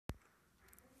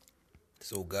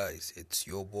So guys, it's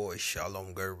your boy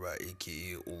Shalom Gerba,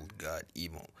 aka Old God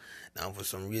Emo. Now for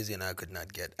some reason I could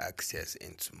not get access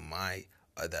into my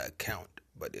other account,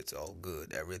 but it's all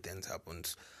good. Everything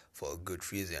happens for a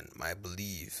good reason. My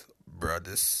belief,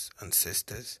 brothers and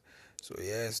sisters. So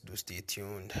yes, do stay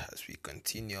tuned as we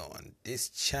continue on this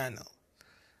channel.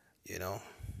 You know,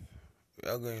 we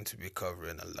are going to be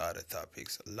covering a lot of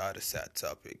topics, a lot of sad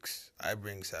topics. I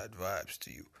bring sad vibes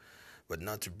to you, but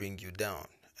not to bring you down,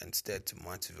 instead to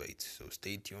motivate. So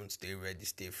stay tuned, stay ready,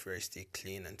 stay fresh, stay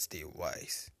clean, and stay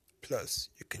wise. Plus,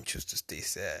 you can choose to stay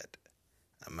sad.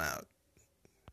 I'm out.